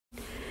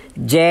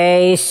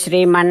जय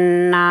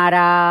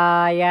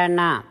Sriman Narayana.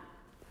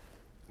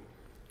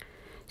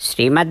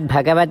 Shrimad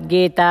Bhagavad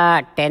Gita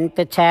 10th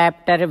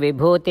chapter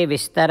विभूति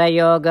विस्तर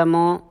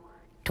योगमु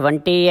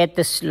 20th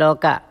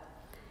shloka.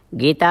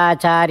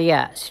 गीताचार्य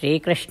Shri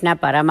Krishna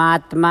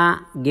परमात्मा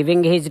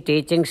giving his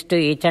teachings to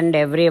each and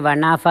every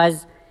one of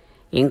us,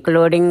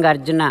 including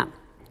Arjuna.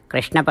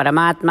 Krishna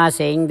Paramatma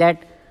saying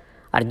that,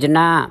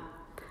 Arjuna,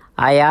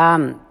 I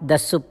am the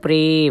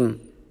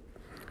supreme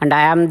and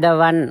I am the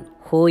one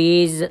who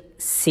is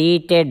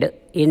seated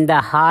in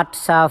the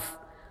hearts of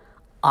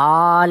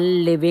all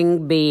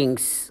living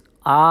beings,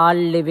 all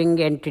living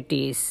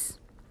entities.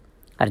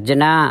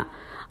 Arjuna,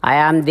 I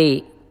am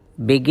the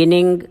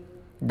beginning,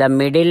 the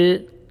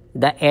middle,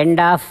 the end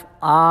of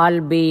all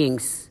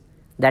beings.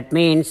 That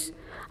means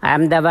I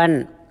am the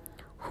one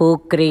who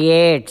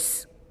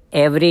creates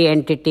every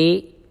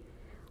entity,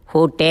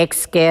 who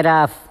takes care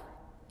of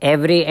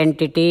every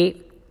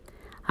entity,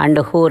 and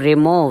who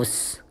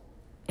removes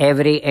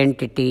every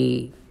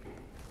entity.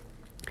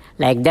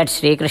 Like that,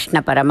 Sri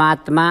Krishna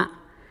Paramatma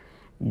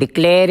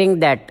declaring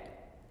that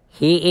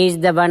he is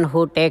the one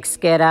who takes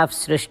care of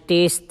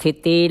Srishti,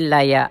 Sthiti,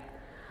 Laya,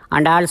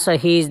 and also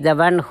he is the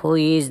one who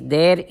is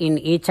there in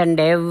each and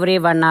every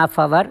one of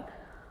our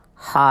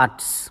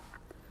hearts.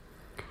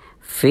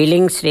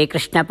 Feeling Sri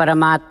Krishna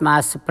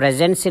Paramatma's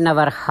presence in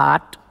our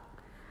heart,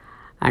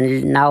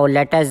 and now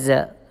let us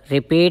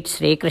repeat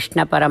Sri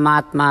Krishna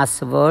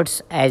Paramatma's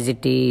words as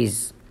it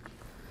is.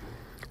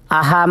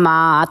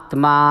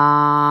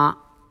 Ahamatma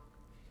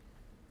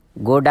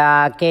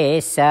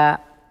Gudakesa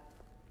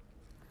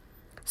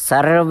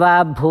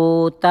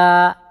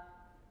Sarvabhuta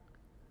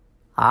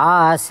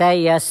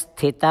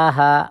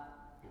Asayasthitaha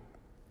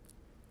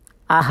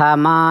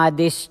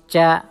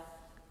Ahamadischa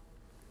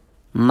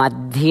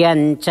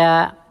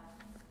Madhyancha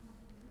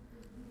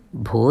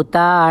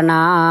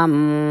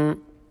Bhutanam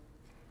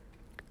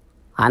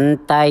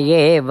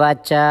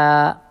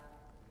Antayevacha.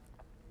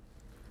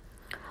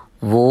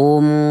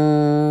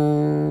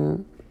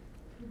 Om.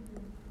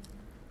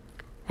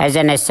 As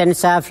an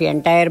essence of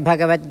entire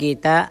Bhagavad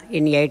Gita,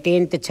 in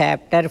 18th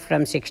chapter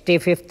from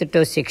 65th to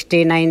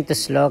 69th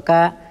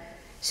sloka,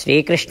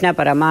 Sri Krishna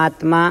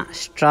Paramatma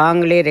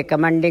strongly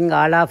recommending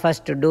all of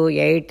us to do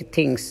 8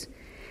 things.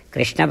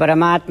 Krishna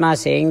Paramatma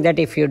saying that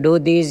if you do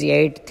these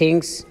 8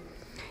 things,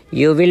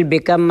 you will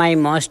become my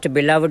most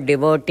beloved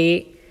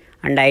devotee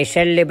and I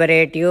shall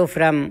liberate you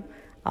from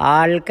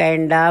all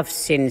kind of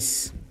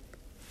sins.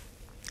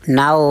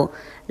 Now,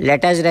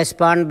 let us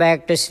respond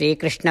back to Sri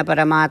Krishna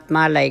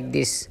Paramatma like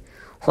this.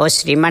 O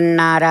Sriman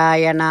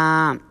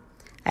Narayana,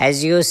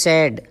 as you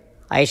said,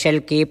 I shall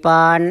keep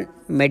on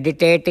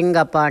meditating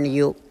upon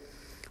you.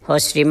 O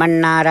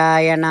Sriman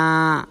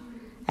Narayana,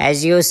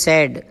 as you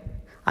said,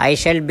 I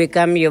shall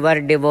become your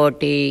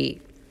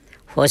devotee.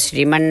 O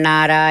Sriman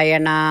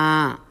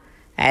Narayana,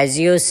 as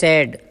you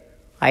said,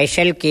 I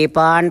shall keep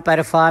on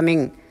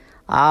performing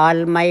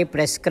all my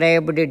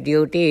prescribed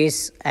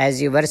duties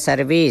as your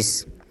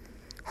service.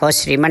 O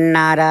Sriman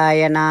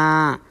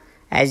Narayana,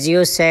 as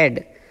you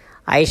said,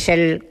 I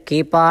shall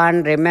keep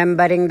on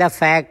remembering the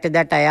fact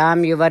that I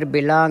am your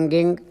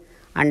belonging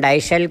and I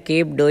shall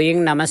keep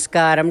doing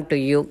namaskaram to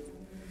you.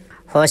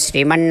 O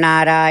Sriman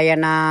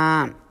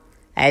Narayana,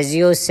 as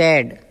you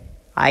said,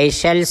 I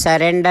shall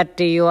surrender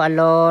to you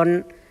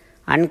alone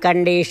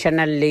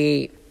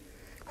unconditionally.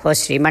 O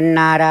Sriman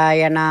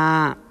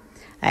Narayana,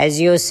 as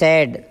you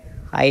said,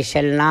 I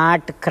shall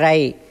not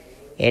cry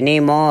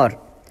anymore.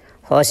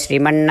 O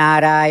Sriman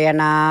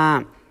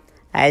Narayana,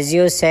 as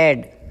you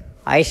said,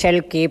 I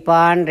shall keep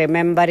on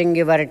remembering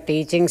your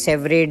teachings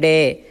every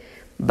day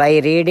by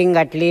reading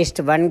at least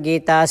one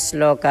Gita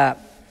sloka.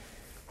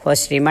 O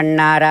Sriman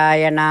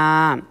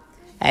Narayana,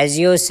 as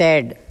you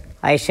said,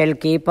 I shall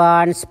keep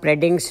on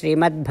spreading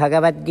Srimad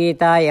Bhagavad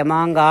Gita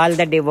among all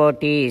the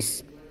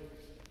devotees.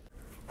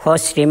 O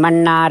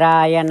Sriman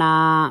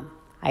Narayana,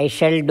 I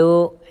shall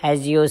do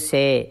as you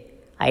say.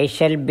 I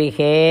shall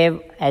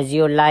behave as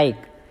you like.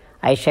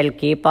 I shall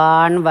keep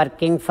on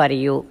working for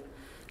you.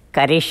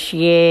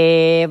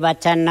 Karishye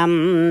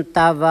vachanam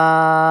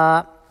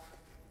tava.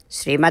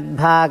 Srimad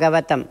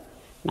Bhagavatam.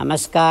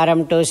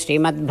 Namaskaram to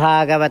Srimad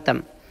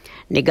Bhagavatam.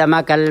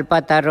 Nigama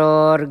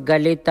kalpataror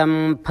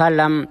galitam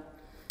phalam.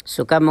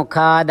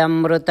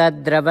 Sukamukhadamruta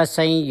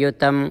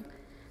sanyutam.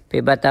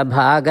 Pibata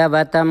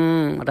Bhagavatam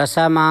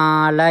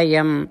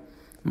rasamalayam.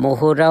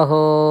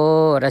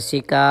 Muhuraho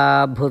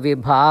rasika bhuvi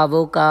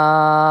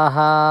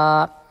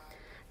bhavukaha.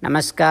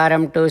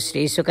 Namaskaram to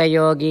Sri Sukha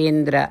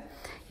Yogindra.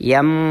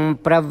 Yam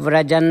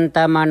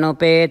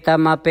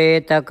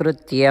pravrajantamanupeta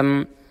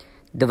krutyam.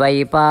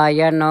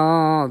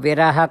 Dvaipayano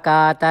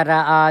virahakatara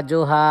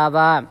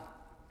ajuhava.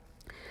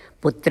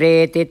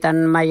 Putreti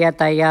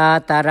tanmayataya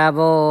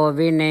taravo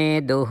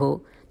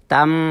vineduhu.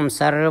 Tam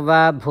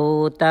sarva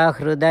bhuta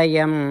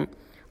hrudayam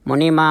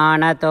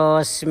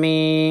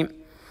munimanatosmi.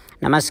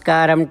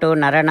 Namaskaram to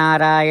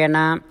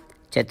Naranarayana,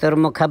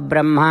 Chaturmukha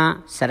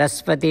Brahma,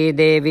 Saraswati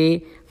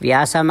Devi,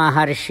 Vyasa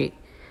Maharshi.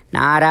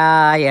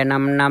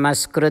 Narayanam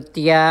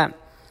namaskritya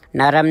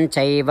naram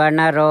chaiva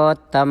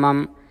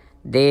narottamam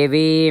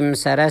devim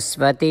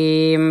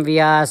saraswatim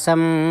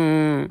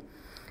vyasam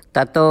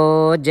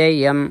tato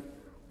jayam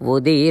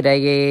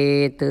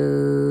udirayet.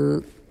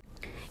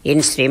 In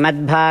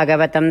Srimad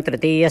Bhagavatam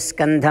Tritiya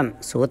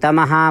Skandham, Suta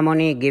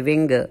Mahamuni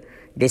giving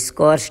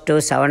discourse to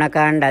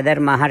Savanaka and other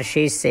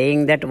Maharshis,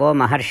 saying that, O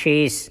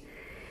Maharshis,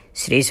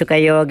 Sri Sukha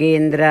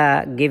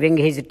Yogindra giving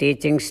his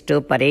teachings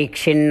to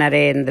Parikshin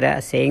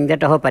Narendra, saying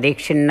that, O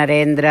Parikshin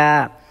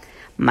Narendra,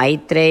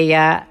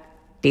 Maitreya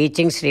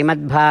teaching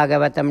Srimad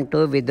Bhagavatam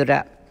to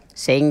Vidura,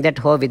 saying that,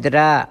 O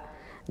Vidura,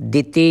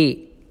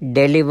 Diti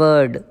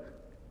delivered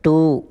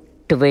 2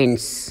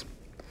 twins,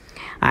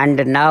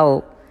 and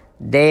now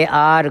they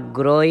are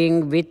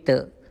growing with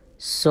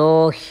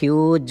so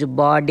huge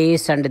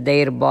bodies, and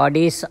their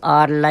bodies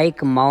are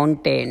like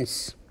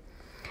mountains.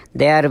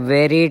 They are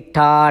very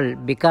tall.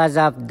 Because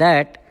of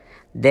that,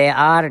 they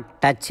are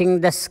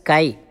touching the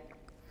sky.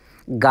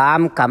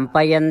 Gam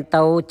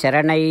kampayantau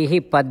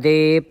charanaihi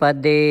pade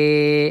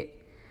pade.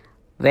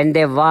 When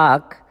they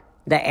walk,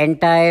 the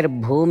entire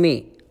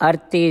bhumi,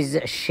 earth is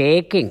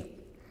shaking,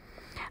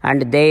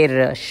 and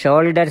their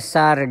shoulders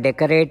are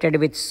decorated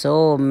with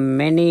so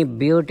many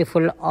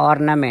beautiful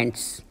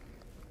ornaments.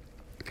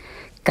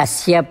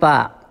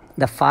 Kasyapa,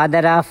 the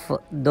father of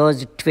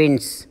those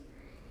twins,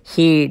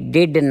 he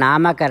did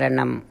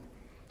namakaranam.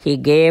 He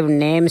gave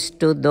names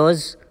to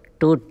those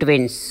 2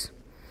 twins.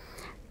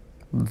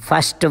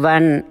 First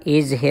one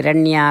is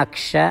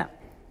Hiranyaksha,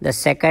 the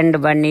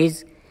second one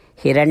is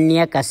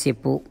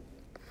Hiranyakasipu.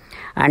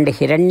 And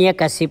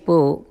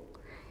Hiranyakasipu,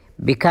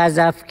 because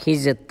of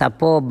his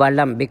tapo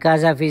balam,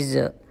 because of his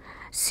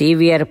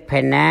severe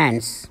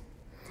penance,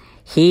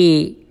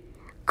 he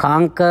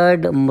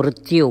conquered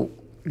mrityu,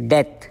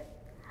 death,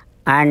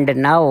 and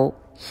now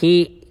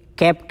he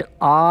kept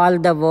all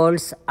the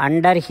worlds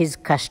under his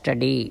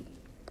custody.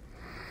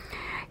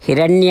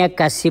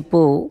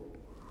 Hiranyakasipu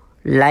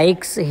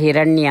likes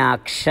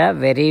Hiranyaksha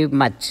very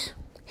much,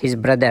 his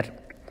brother.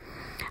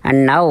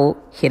 And now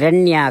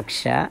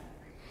Hiranyaksha,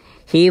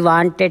 he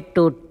wanted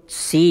to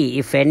see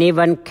if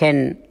anyone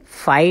can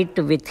fight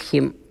with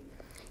him.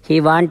 He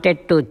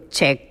wanted to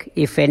check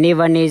if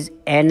anyone is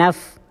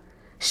enough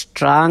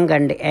strong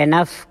and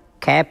enough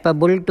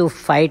capable to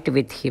fight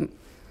with him.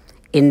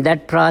 In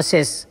that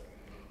process,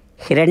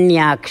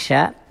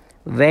 Hiranyaksha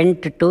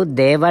went to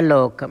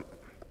Devalokam.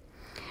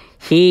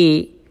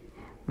 He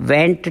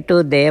went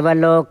to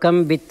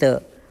Devalokam with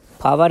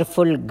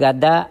powerful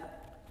gada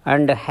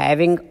and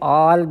having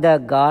all the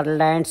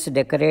garlands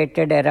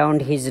decorated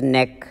around his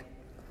neck.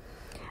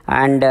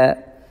 And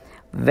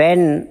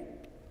when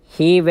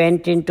he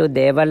went into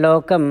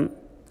Devalokam,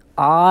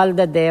 all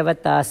the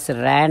devatas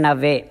ran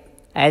away,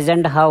 as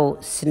and how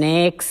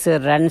snakes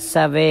runs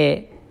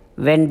away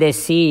when they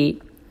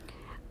see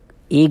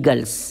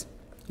eagles,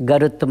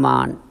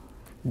 Garutman.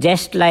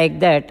 Just like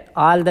that,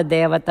 all the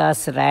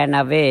devatas ran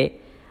away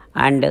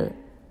and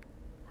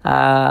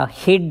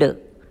hid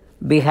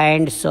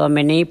behind so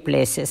many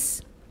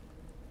places.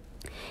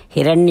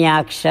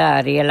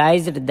 Hiranyaksha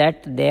realized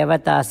that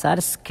devatas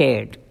are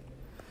scared,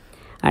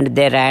 and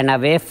they ran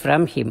away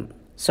from him.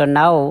 So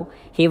now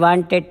he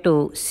wanted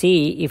to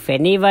see if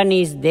anyone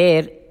is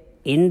there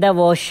in the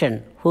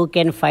ocean who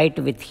can fight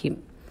with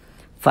him.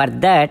 For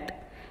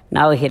that,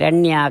 now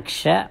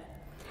Hiranyaksha,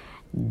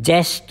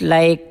 just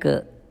like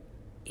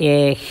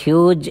a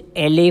huge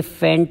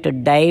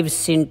elephant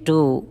dives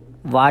into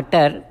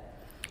water,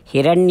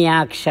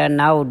 Hiranyaksha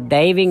now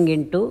diving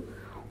into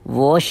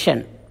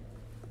ocean.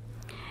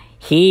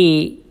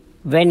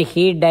 When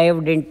he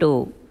dived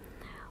into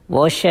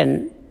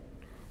ocean,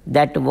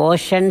 that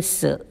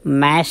ocean's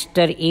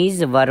master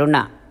is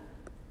Varuna.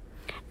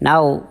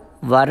 Now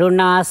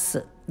Varuna's,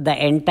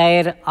 the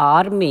entire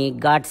army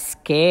got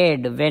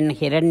scared when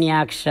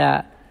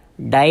Hiranyaksha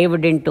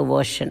dived into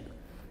ocean.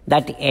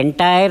 That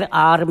entire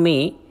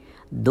army,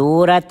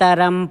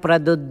 Durataram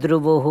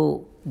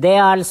Pradudruvuhu, they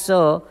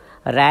also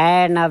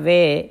ran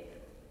away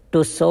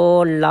to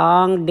so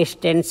long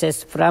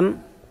distances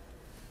from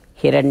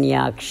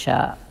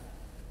Hiranyaksha.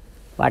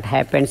 What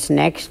happens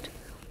next?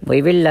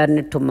 We will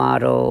learn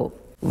tomorrow.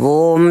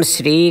 Om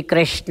Shri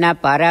Krishna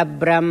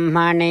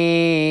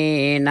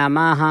Parabrahmane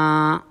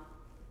Namaha.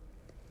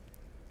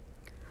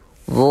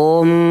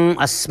 Om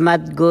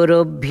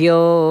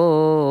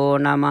Asmadgurubhyo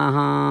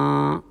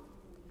Namaha.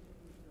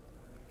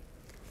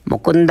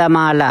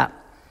 Mukundamala.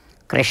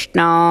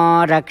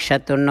 Krishna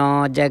Rakshatu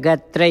no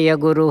Jagatraya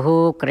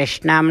Guruhu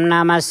Krishnam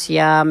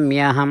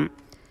Namasyamyaham.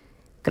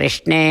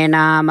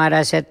 Krishnena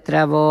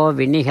Marasetravo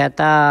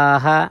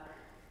Vinihataha.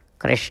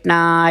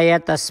 Krishnaya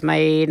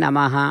Tasmai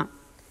Namaha.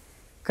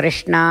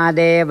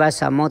 Krishnadeva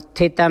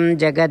Samuthitam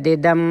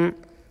Jagadidam.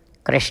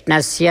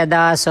 Krishnasya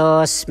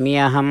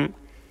Dasosmyaham.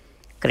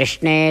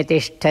 Krishne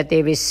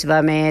Tishtati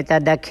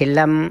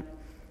Visvametadakhilam.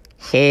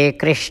 He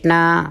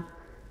Krishna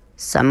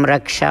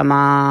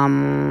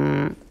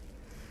Samrakshamam.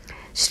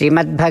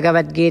 Srimad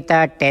Bhagavad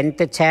Gita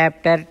 10th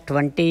chapter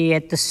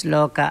 20th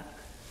sloka.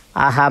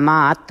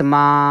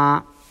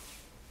 Ahamatma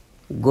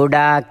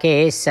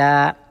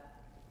Gudakesa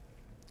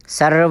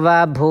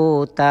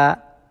సర్వభూత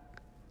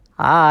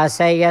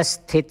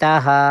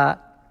ఆశయస్థితః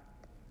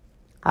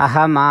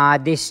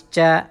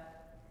అహమాదిశ్చ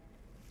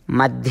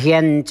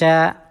మధ్యంచ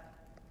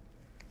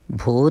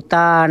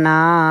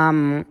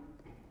భూతానాం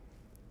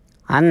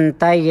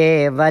అంత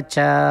ఏవ చ.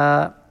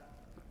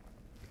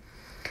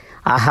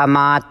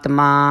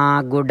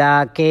 అహమాత్మా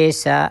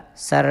గుడాకేశ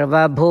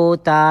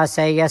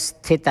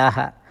సర్వభూతాశయస్థితః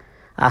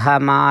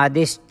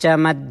అహమాదిశ్చ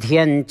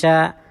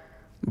మధ్యంచ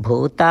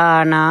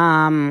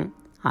భూతానాం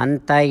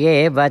అంత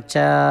ఏవ చ.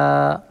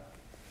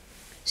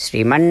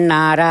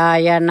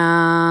 శ్రీమన్నారాయణ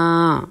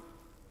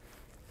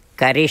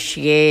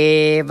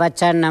కరిష్యే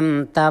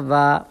వచనం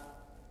తవ.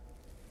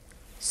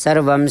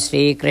 సర్వం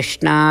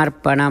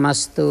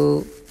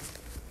శ్రీకృష్ణార్పణమస్తు.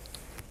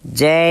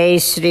 జై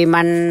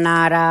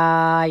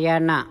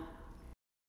శ్రీమన్నారాయణ.